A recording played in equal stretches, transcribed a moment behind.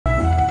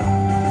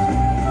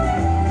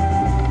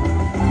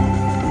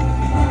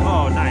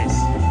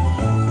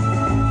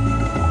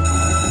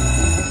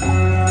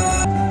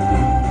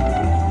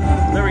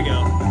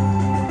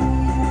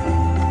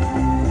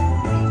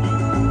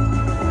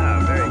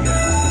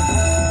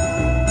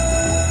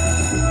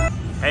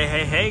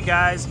Hey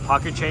guys,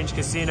 Pocket Change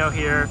Casino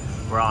here.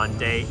 We're on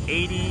day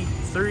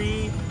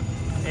 83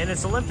 and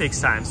it's Olympics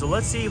time. So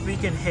let's see if we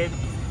can hit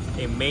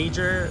a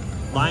major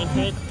line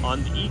hit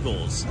on the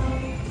Eagles.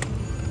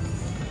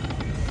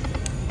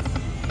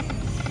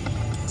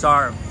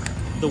 So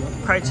the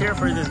criteria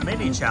for this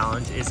mini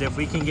challenge is if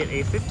we can get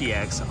a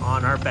 50x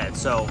on our bet.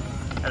 So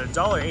at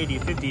 $1.80,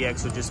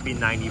 50x would just be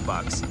 90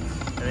 bucks.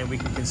 And then we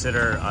can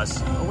consider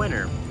us a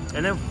winner.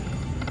 And then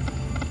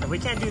if we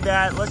can't do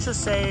that, let's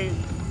just say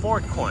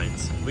 4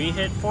 coins. We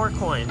hit 4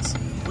 coins,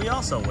 we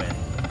also win,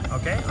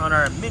 okay? On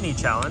our mini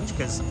challenge,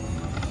 because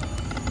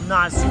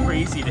not super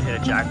easy to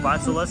hit a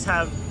jackpot. So let's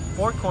have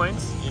 4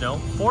 coins,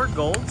 4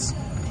 golds.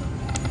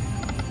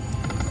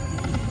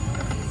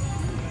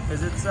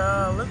 Because it's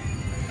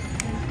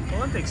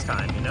Olympics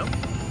time,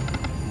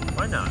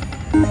 Why not?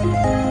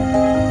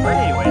 But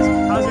anyways,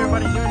 how's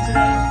everybody doing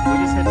today? We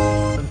just hit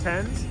some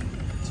 10s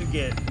to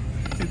get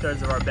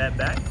 2/3 of our bet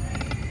back.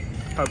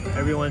 Hope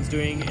everyone's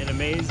doing an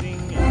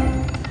amazing,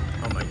 oh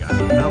my gosh, I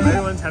hope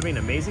everyone's having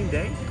an amazing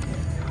day.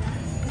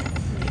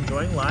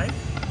 Enjoying life.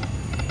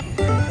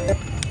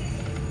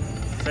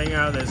 Staying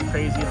out of this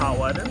crazy hot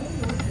weather.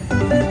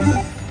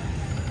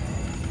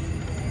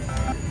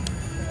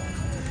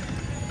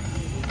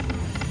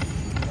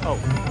 Oh,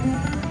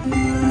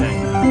 dang.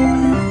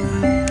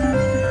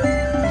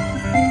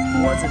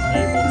 Wasn't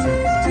able to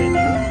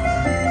continue.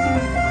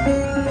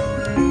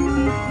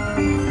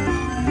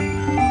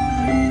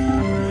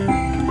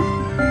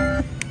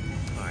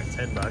 Alright,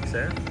 10 bucks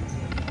there.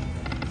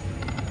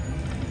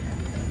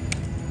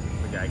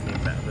 The guy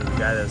came back. The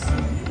guy that's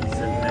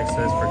sitting next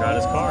to us forgot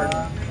his card.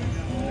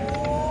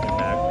 Came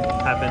back.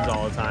 Happens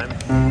all the time.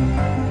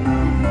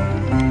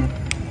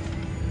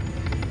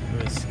 I'm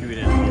gonna scoot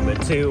in a little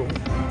bit too.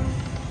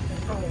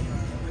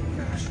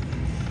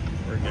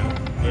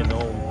 Getting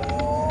old,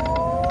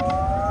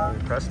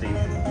 crusty.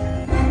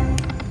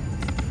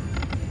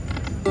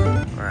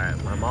 Alright,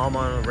 my mom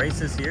on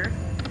races here.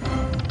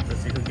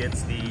 Let's see who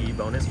gets the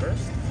bonus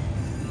first.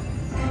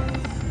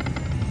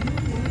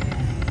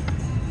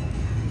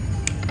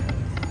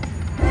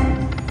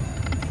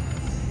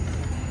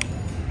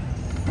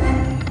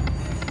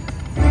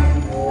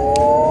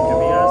 Could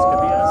be us,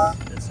 could be us.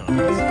 It's not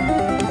us.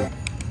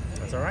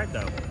 That's alright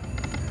though.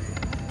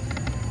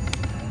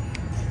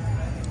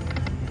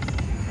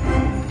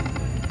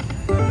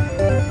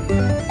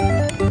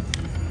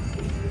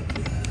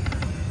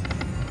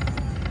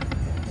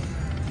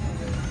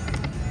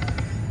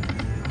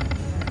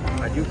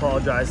 I do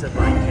apologize if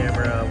my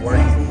camera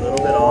works a little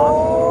bit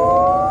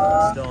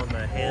off. Still on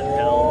the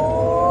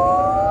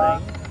handheld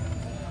thing.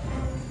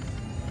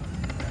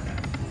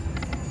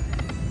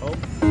 Oh.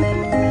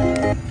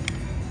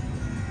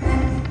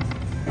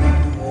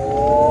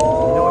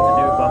 You know what to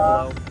do,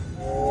 Buffalo.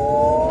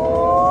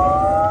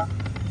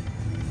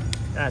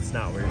 That's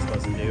not what you're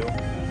supposed to do.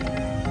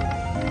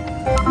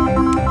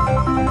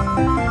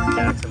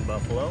 Jackson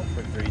Buffalo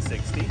for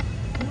 360.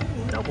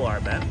 Double our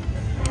bet.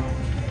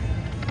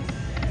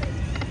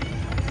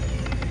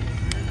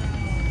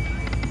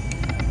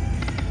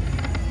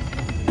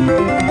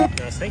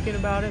 I was thinking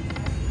about it.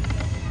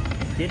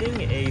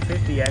 Getting a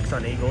 50x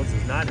on Eagles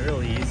is not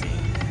really easy.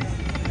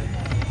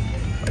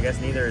 I guess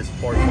neither is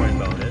 4-coin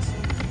bonus.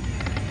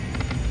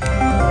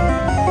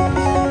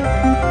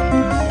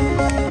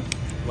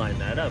 Line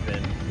that up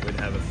and we'd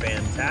have a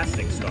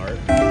fantastic start.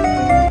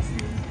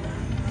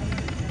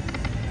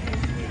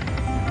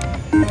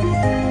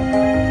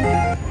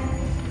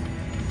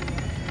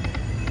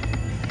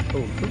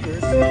 Oh,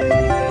 Cougars.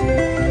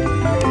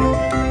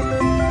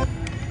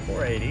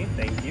 480,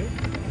 thank you.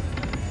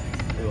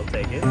 We will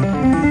take it.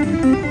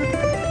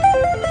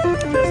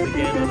 Just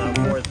again on that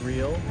 4th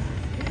reel.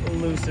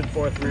 Elusive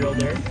 4th reel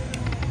there.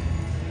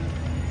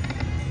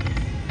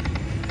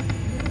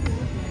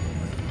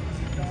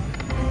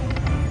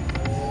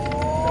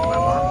 Does my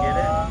mom get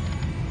it?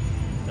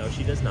 No,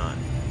 she does not.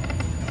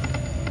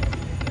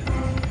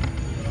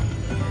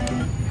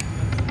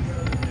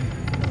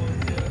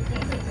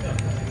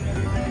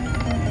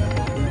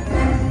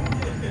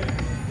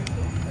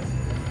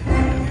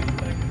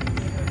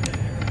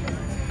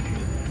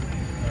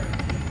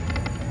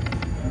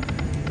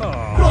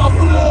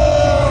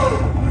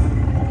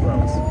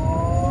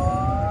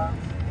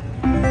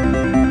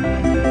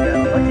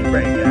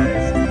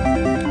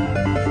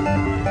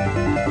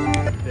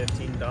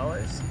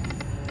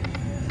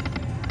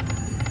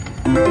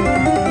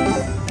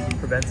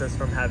 Prevents us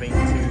from having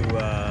to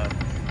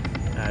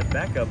add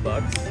backup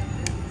bucks.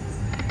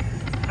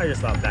 I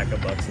just thought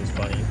backup bucks was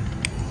funny.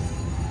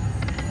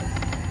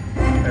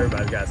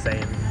 Everybody's got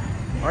saying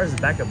ours is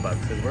backup bucks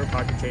because we're a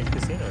Pocket Change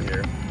Casino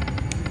here.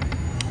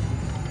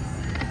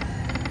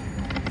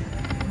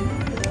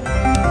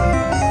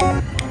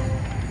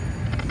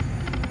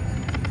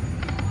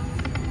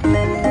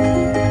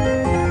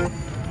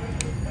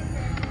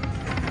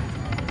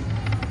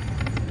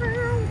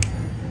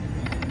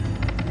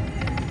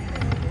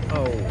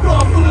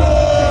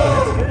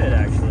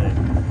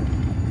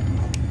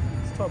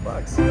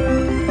 $12.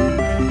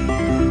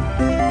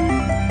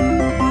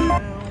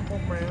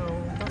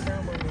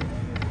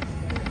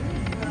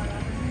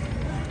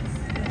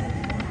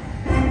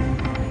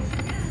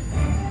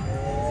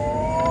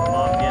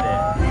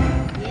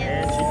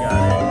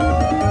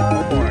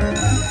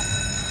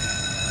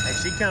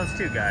 she counts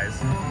too, guys.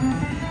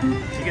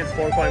 She gets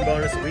 4 coin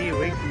bonus. We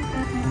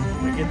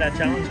get that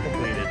challenge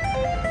completed.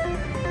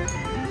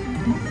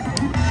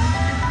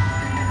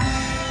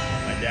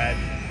 My dad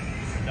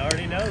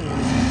already knows.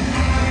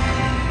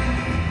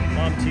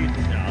 Mom too.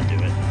 No, I'll do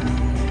it.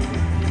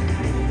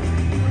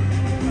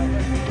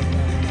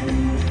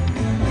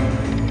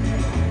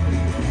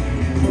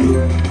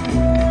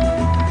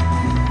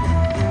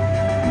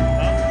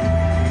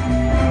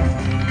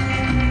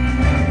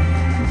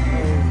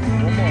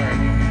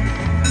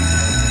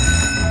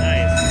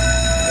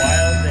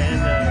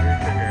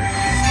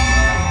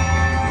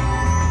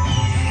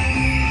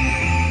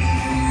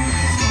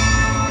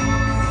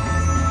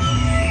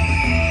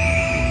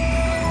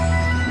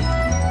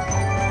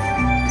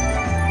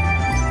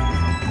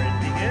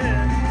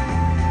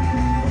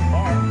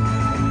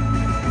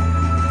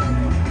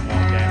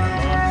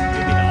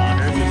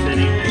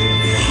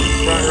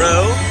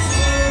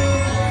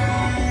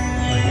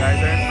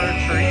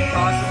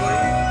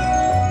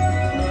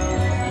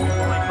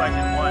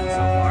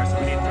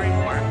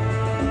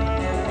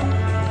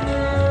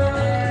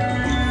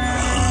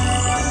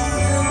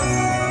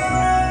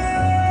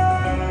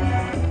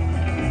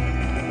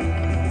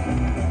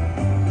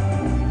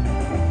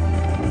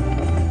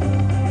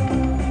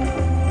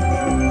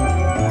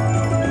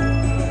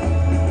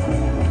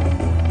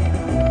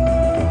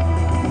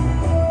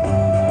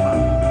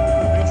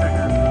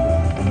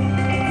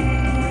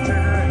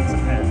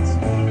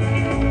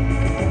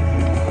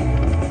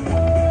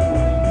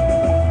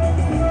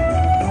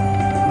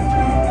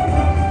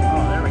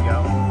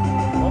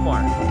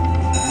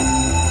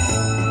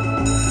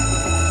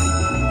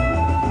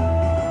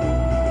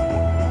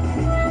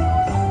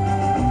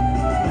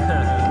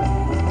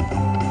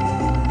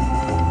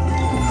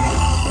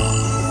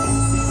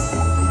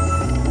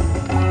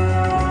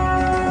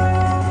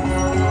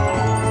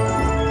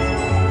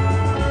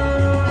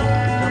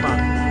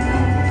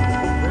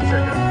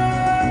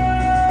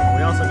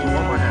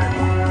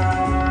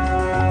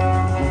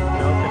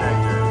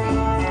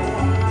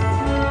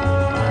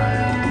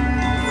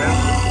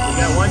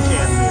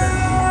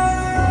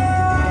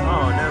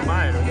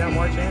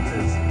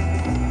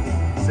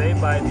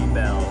 By the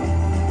bell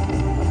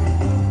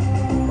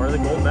or the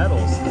gold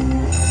medals.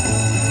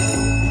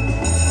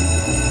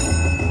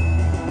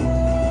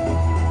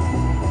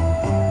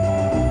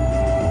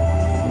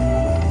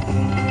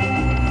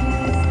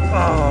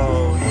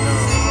 Oh no.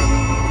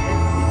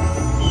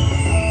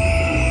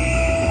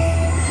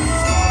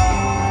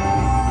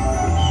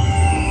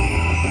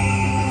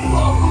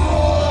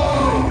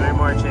 3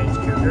 more change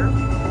Cougar.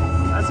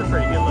 That's a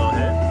pretty good little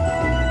hit.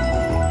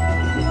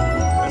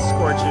 A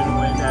scorching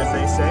wind, as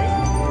they say.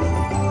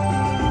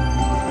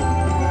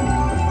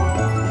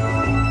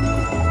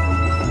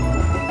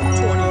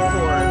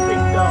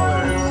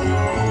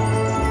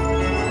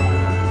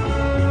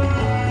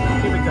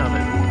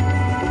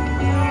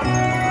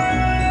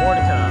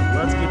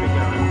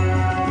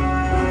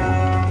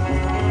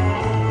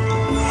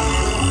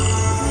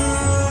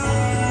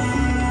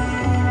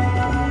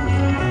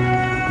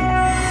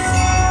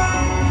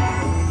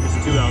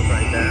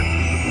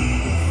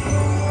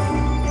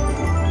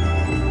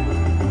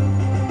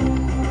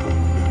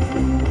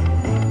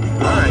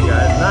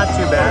 Not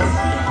too bad.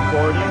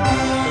 40.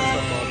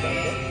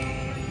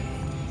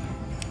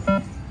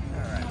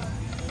 Alright.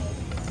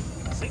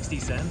 60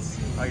 cents.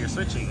 Oh, you're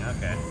switching?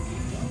 Okay.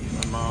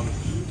 My mom.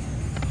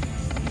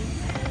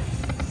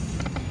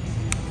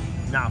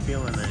 Not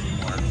feeling it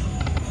anymore.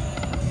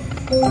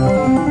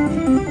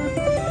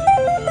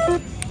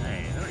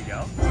 Hey, there we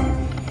go.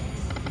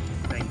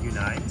 Thank you,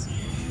 Nines.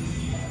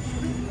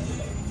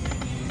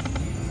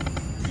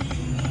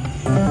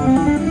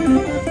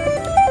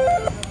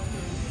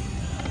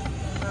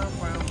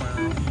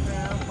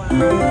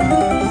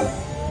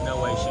 No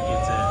way she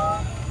gets it.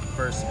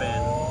 First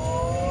spin.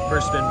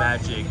 First spin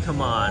magic.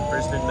 Come on,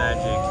 first spin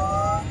magic.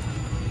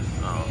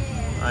 Oh,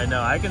 I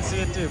know. I can see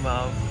it too,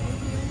 Mom.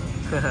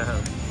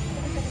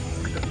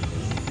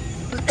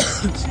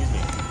 Excuse me.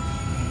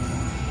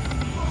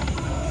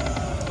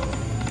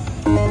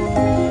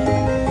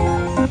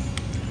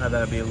 I thought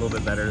it'd be a little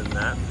bit better than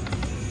that.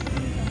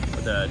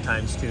 With the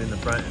 ×2 in the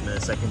front and the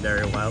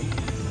secondary wild.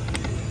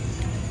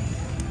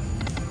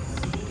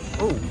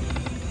 Oh.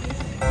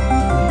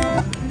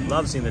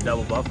 Love seeing the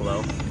double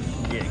buffalo.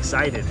 You get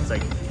excited. It's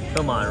like,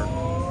 come on.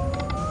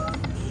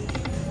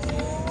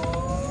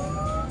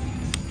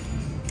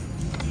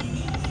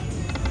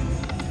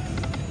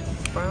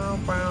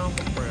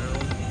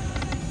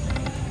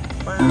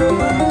 I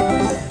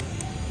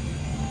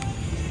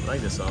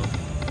like this song.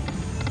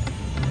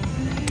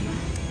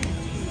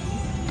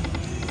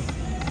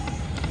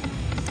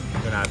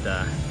 I'm gonna have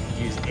to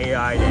use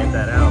AI to edit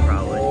that out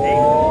probably. Hey,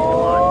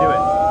 come on, do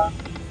it.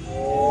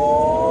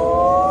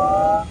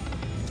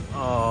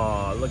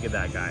 Look at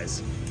that,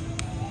 guys.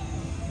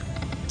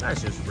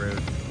 That's just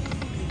rude.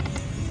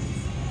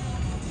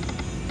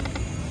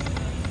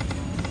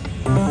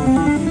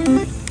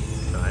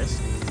 Nice.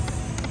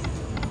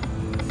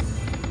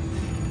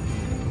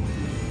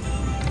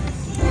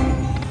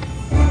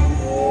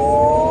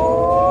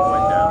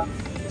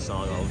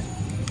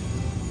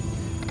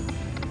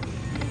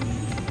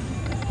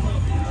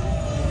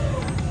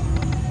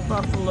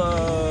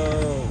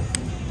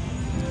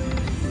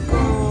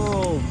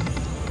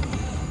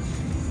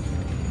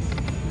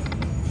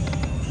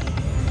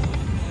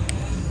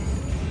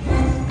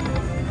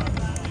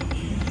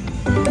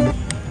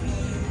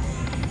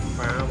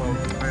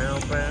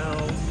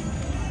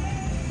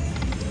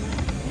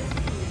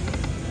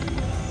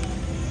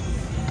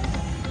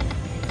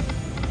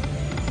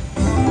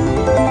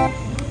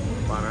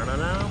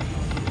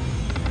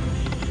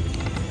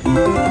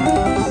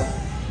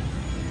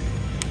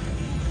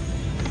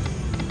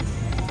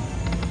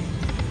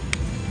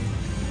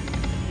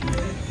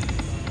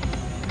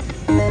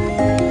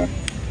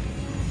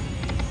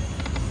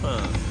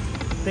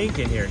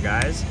 Thinking here,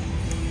 guys.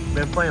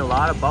 Been playing a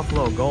lot of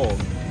Buffalo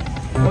Gold.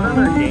 What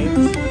other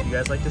games do you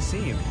guys like to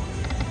see?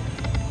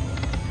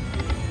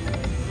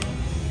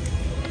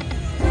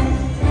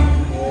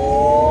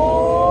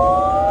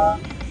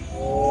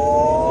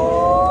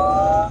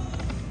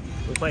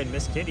 We played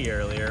Miss Kitty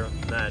earlier.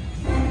 That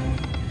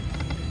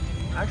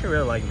I actually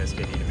really like Miss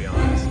Kitty, to be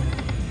honest.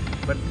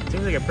 But it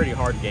seems like a pretty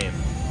hard game.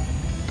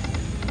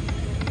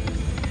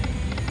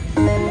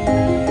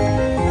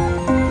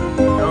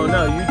 Oh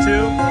no, you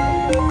too?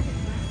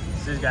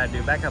 So you just gotta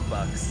do backup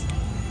bucks.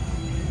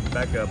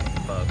 Backup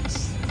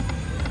bucks.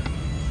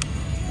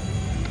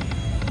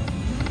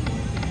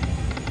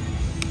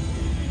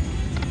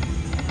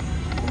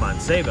 Come on,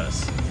 save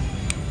us.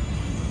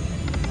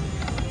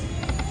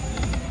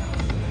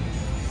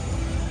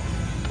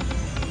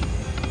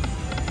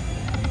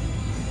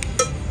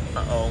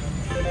 Uh-oh.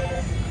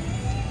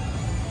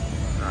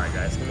 Alright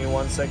guys, give me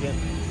 1 second.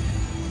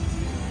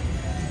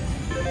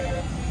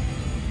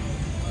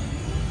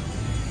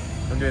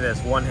 I'm doing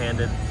this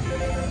one-handed.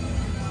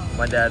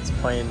 My dad's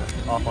playing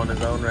off on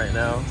his own right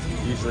now.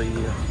 Usually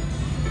he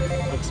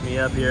hooks me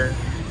up here.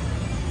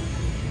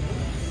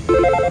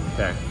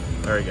 Okay,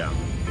 there we go.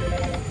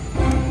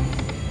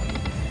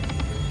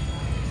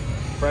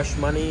 Fresh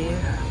money.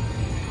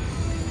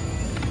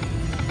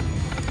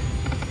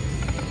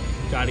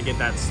 Gotta get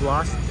that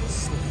slot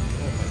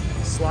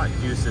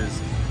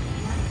juices.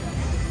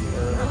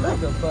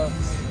 Backup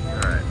bucks.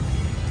 Alright.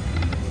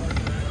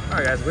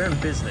 Alright guys, we're in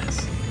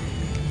business.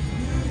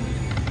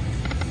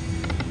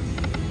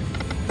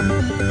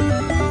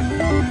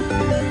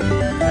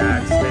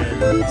 Jacks,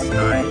 10s,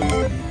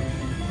 9s.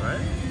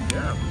 Right?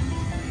 Yeah.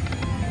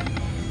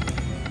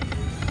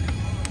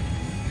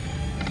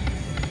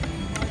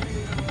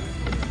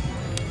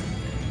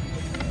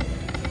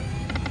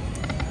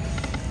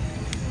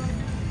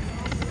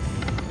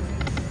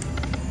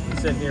 Been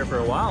sitting here for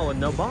a while with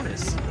no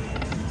bonus.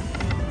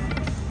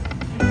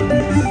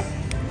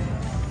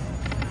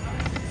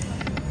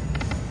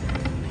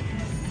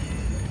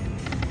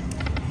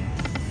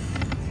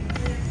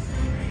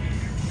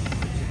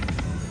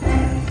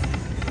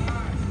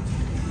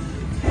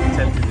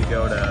 Tempted to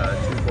go to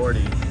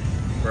 240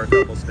 for a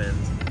couple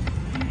spins.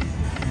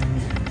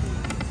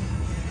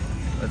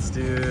 Let's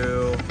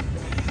do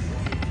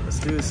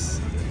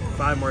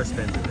 5 more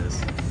spins of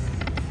this.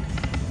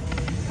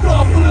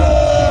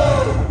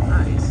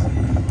 Nice.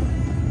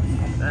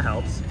 That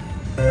helps.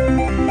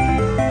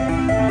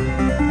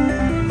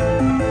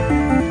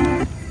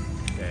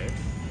 Okay.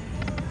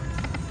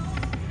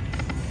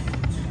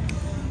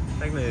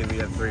 Technically we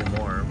have 3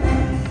 more.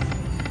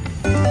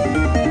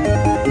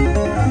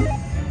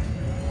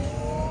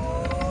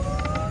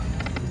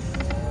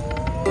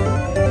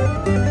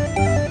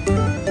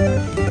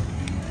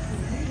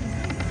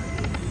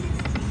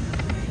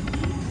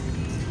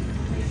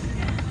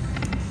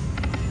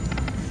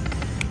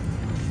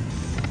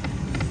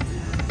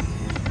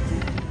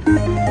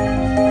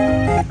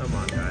 Come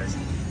on, guys.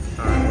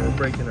 Alright, we're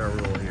breaking our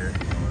rule here.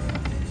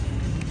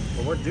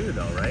 Well, we're due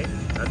though, right?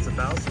 That's a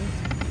fallacy?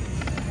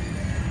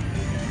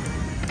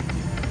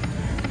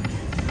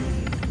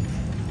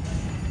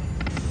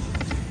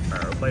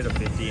 Alright, we'll play to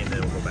 50 and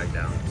then we'll go back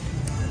down.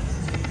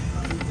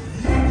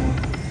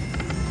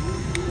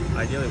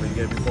 Ideally, we can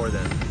get it before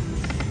then.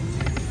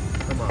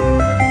 Come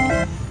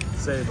on.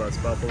 Save us,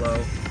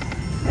 Buffalo.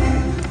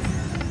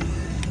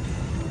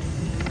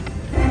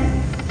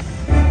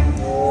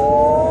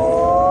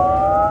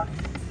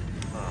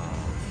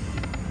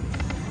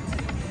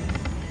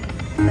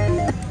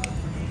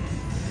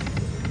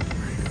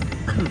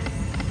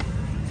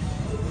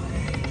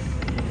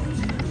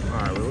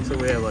 Alright, well, looks like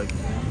we have like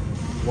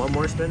 1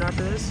 more spin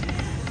after this.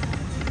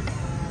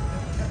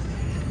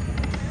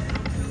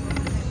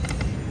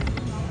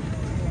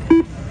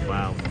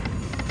 Wow.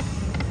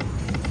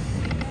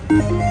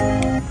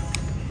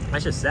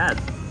 That's just sad.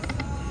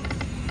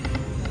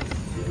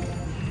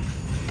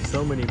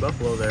 So many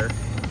buffalo there.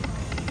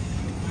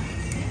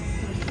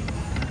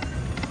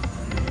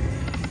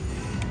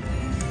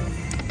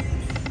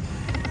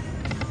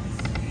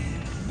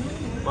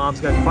 Mom's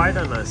got quiet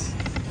on us.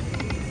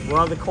 Where are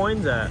all the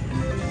coins at?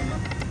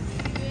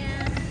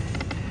 Yeah.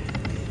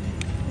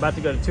 About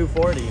to go to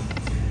 240.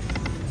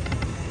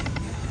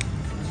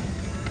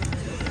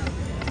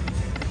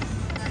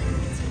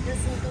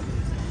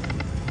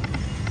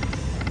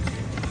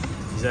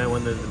 Is that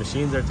when the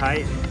machines are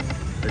tight?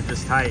 They're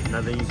just tight,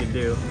 nothing you can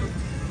do.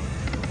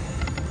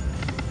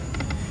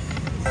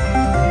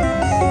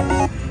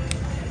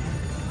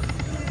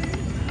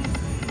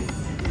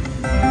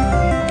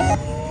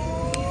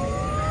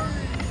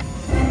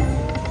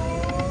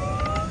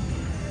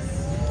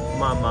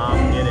 Come on,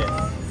 Mom, get it.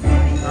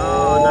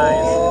 Oh,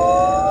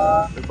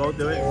 nice. We both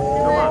do it?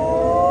 Come on.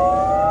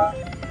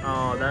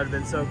 Oh, that would have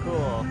been so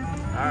cool.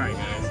 Alright,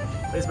 guys.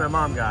 At least my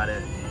mom got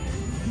it.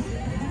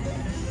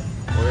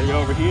 We're gonna go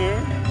over here.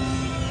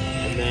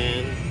 And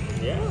then,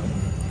 yeah.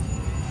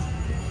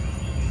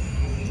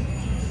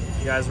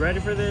 You guys ready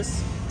for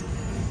this?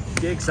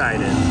 Get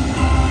excited.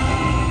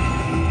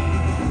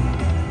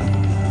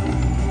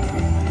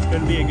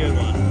 Gonna be a good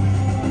one.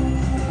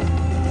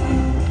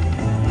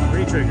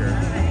 Re-trigger.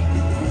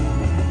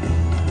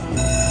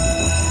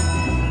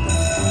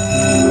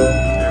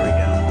 There we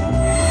go.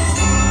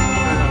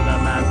 Turn on that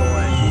bad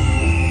boy.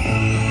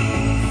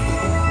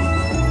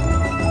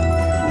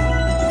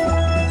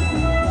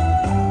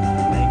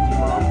 Thank you,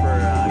 Mom, for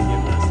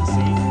giving us the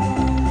seat.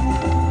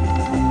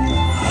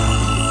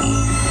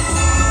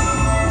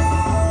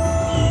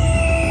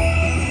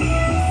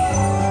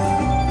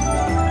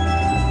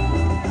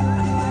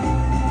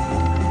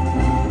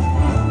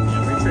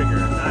 Yeah, re-trigger.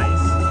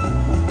 Nice.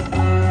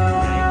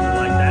 Okay.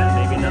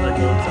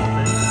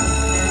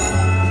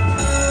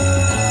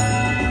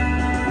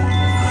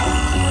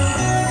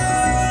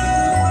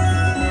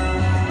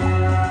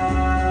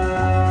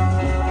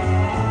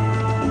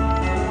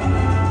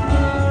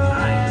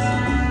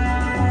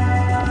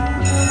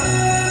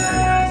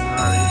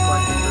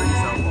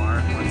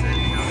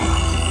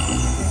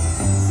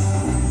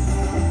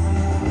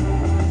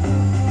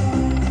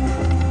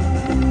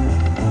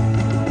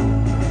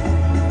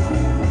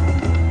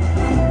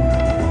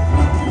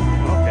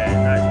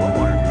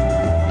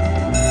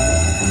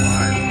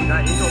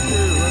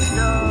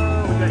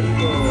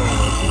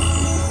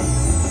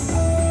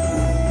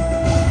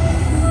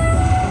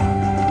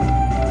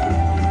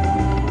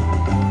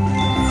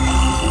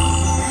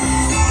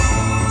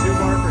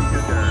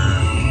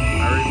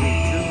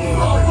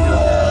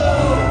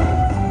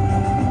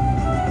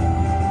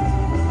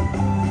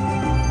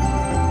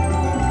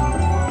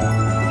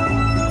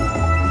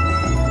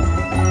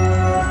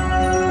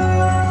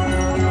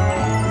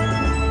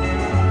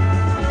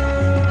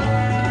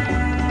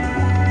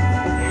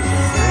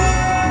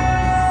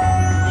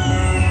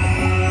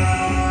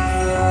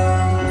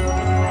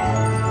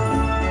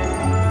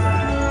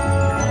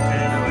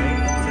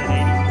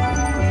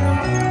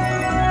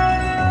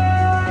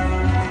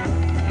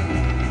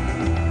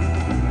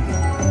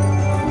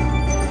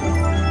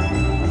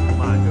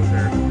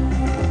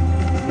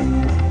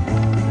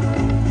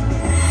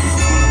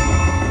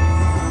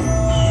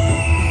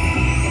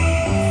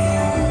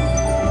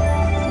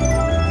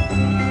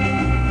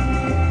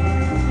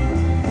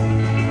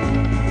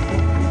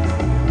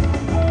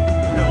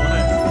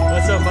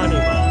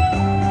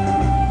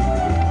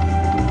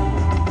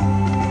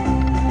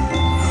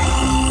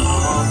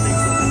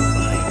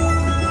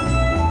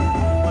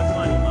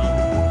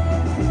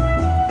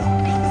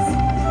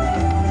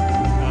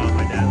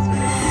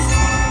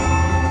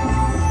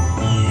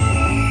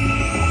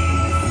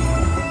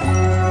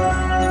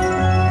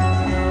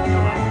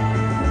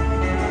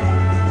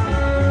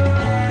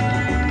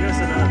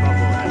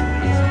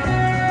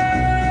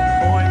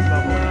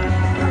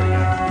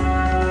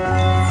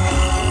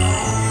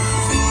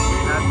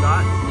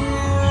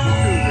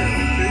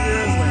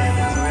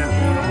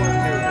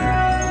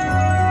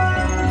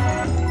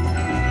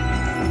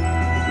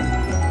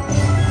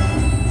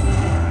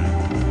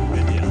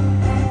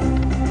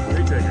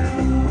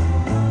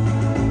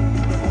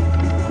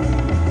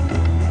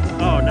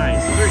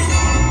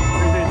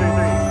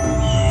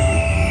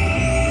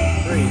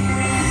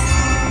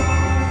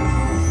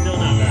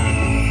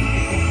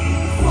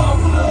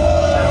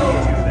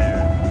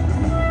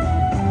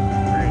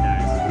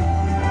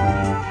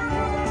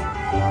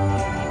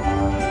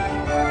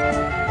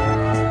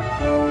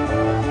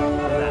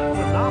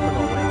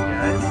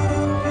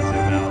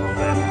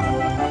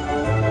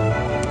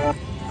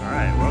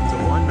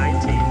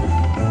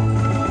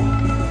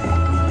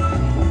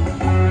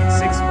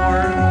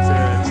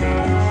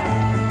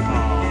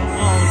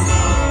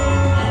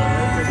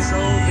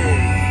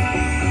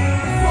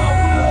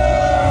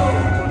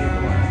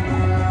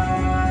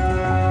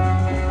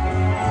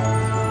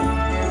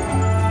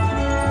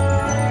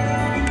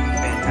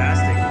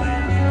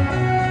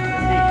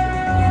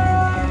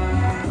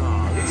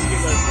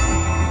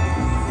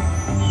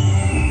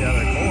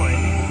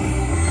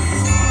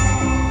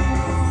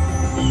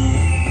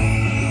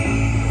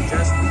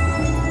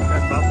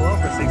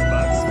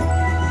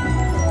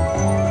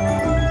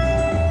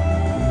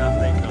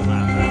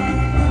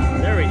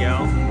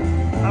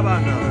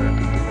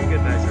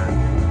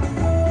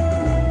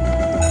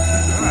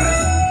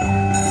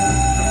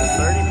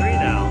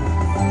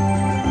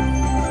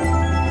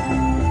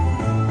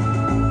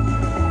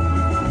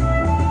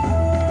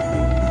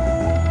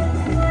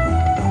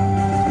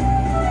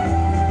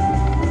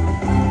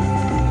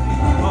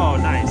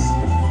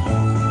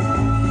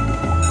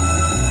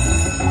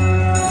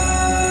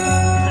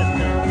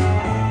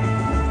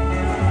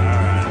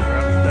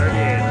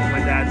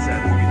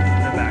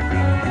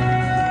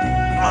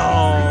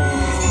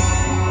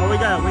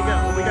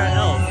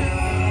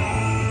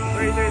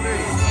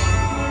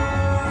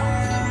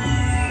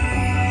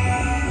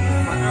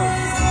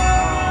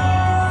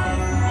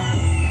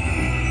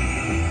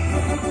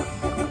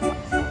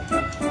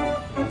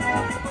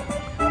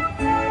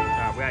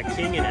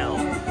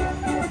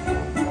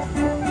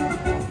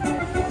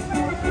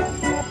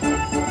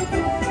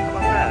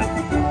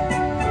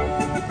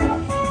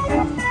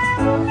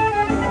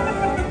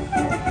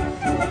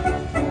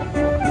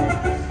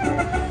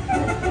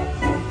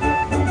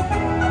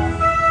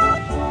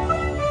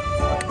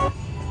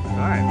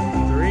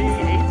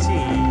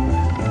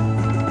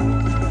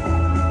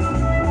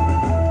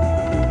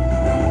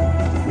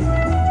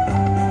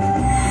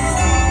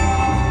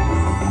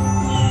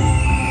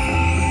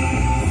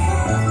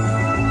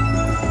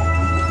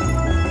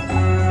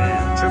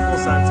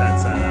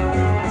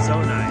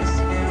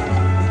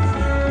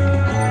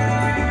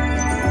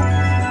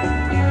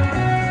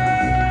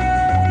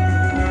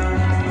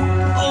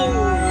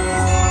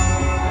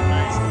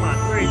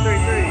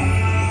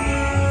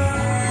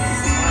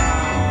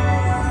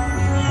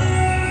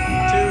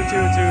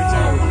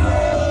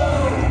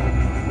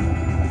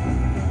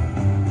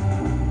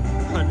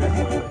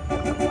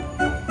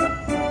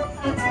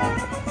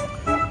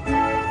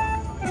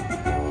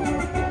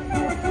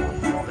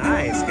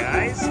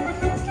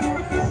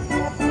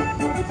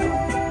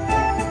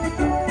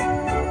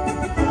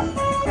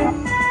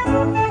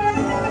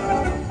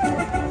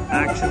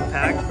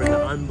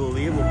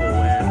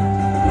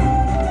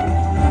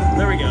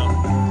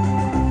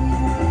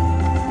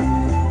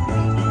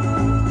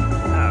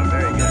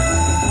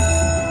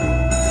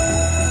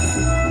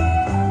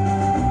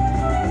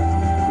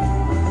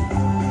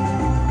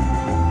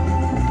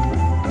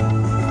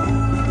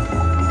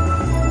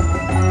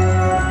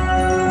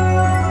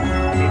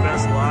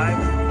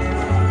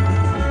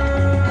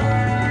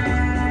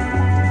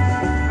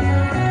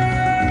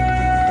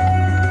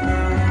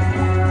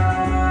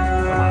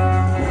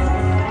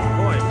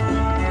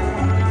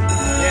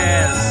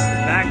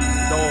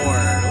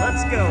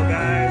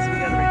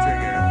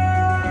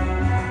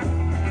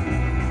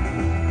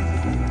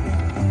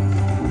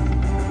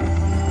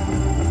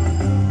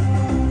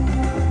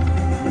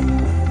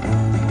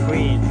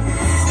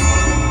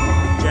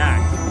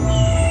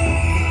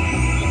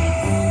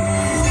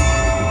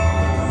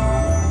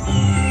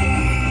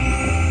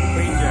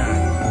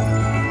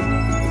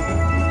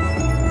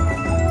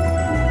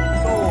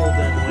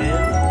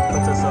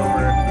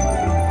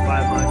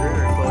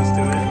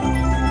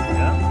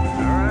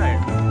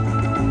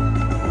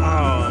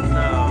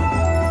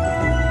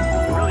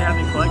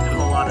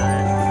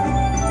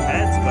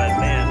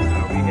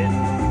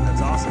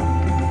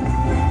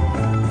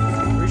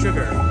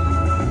 sugar.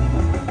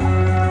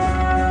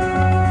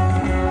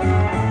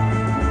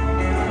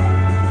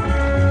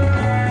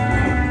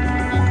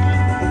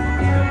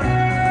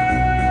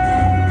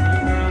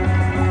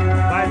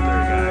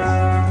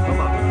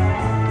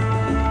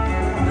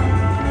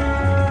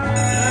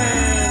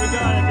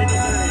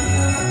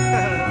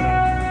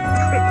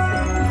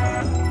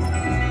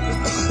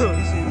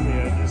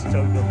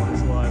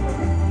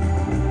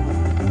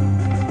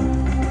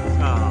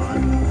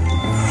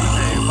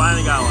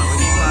 Finally got one. We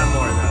need 5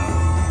 more though.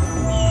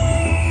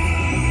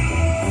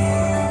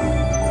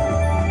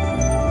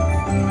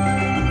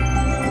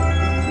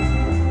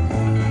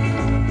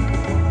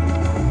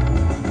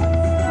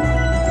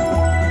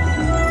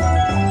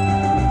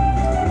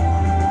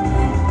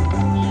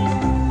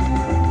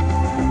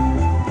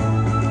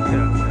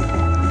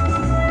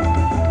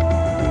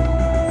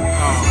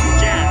 Oh,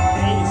 Jack,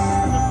 ace.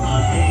 Come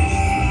on, ace.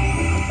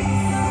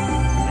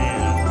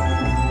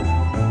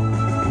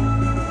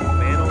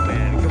 Man, oh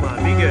man, come on,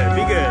 be good,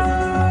 be good.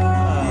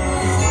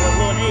 A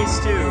little ace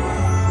too.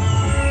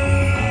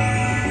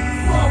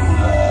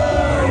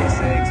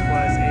 36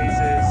 plus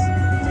aces,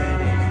 10.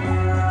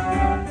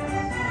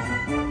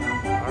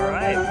 All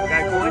right, we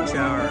got coin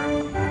shower.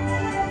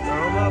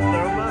 Throw them up,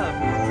 throw them up.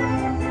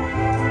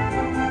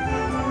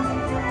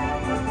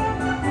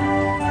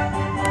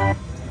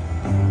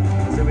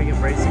 Let's see if we can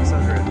break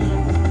 600.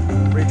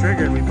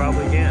 Re-triggered, we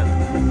probably can.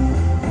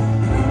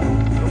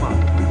 Come on.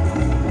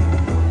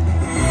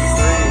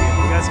 3,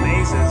 we got some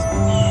aces.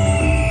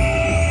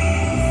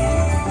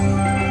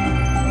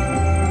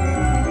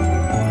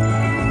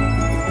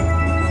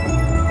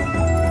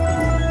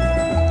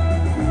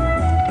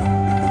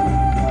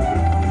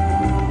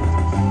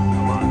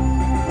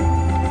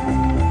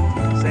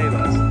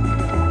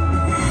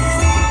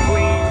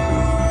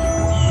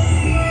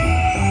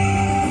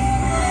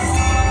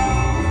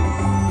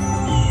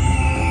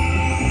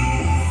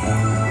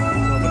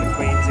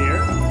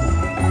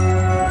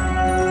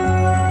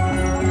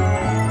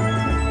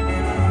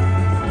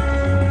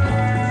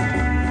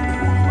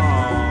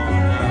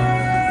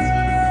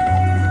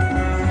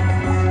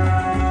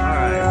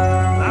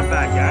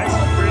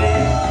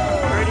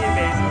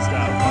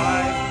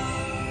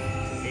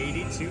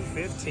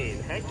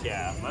 Heck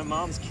yeah, my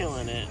mom's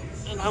killing it,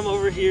 and I'm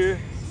over here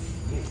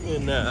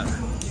in I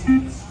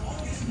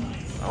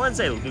wouldn't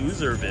say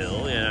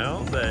Loserville, you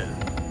know, but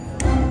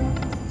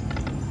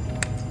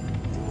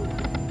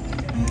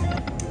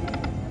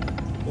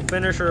we'll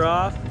finish her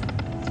off.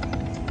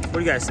 What do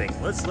you guys think?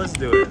 Let's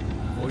do it.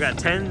 We got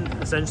 10,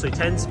 essentially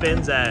 10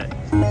 spins at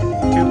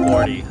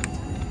 240.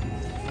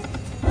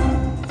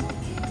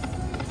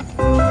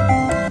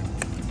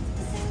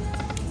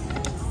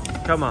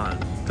 Come on,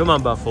 come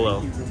on,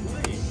 Buffalo.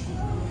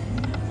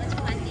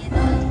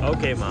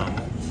 Okay, Mom.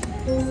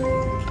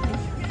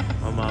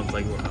 My mom's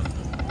like,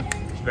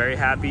 she's very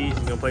happy. She's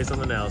gonna play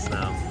something else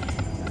now.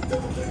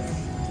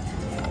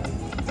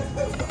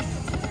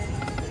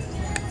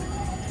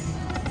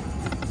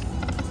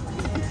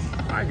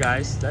 Alright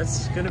guys,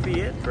 that's gonna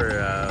be it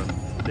for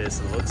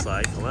this, it looks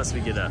like. Unless we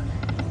get a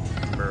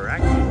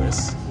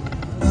miraculous.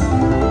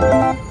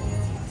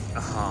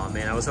 Oh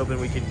man, I was hoping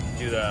we could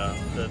do the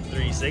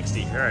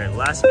 360. Alright,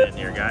 last spin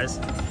here, guys.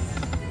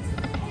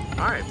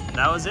 Alright,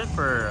 that was it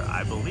for,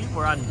 I believe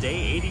we're on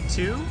day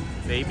 82.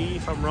 Maybe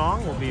if I'm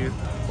wrong, we'll be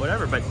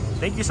whatever. But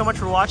thank you so much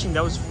for watching.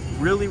 That was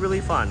really,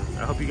 really fun.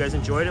 I hope you guys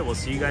enjoyed it. We'll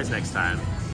see you guys next time.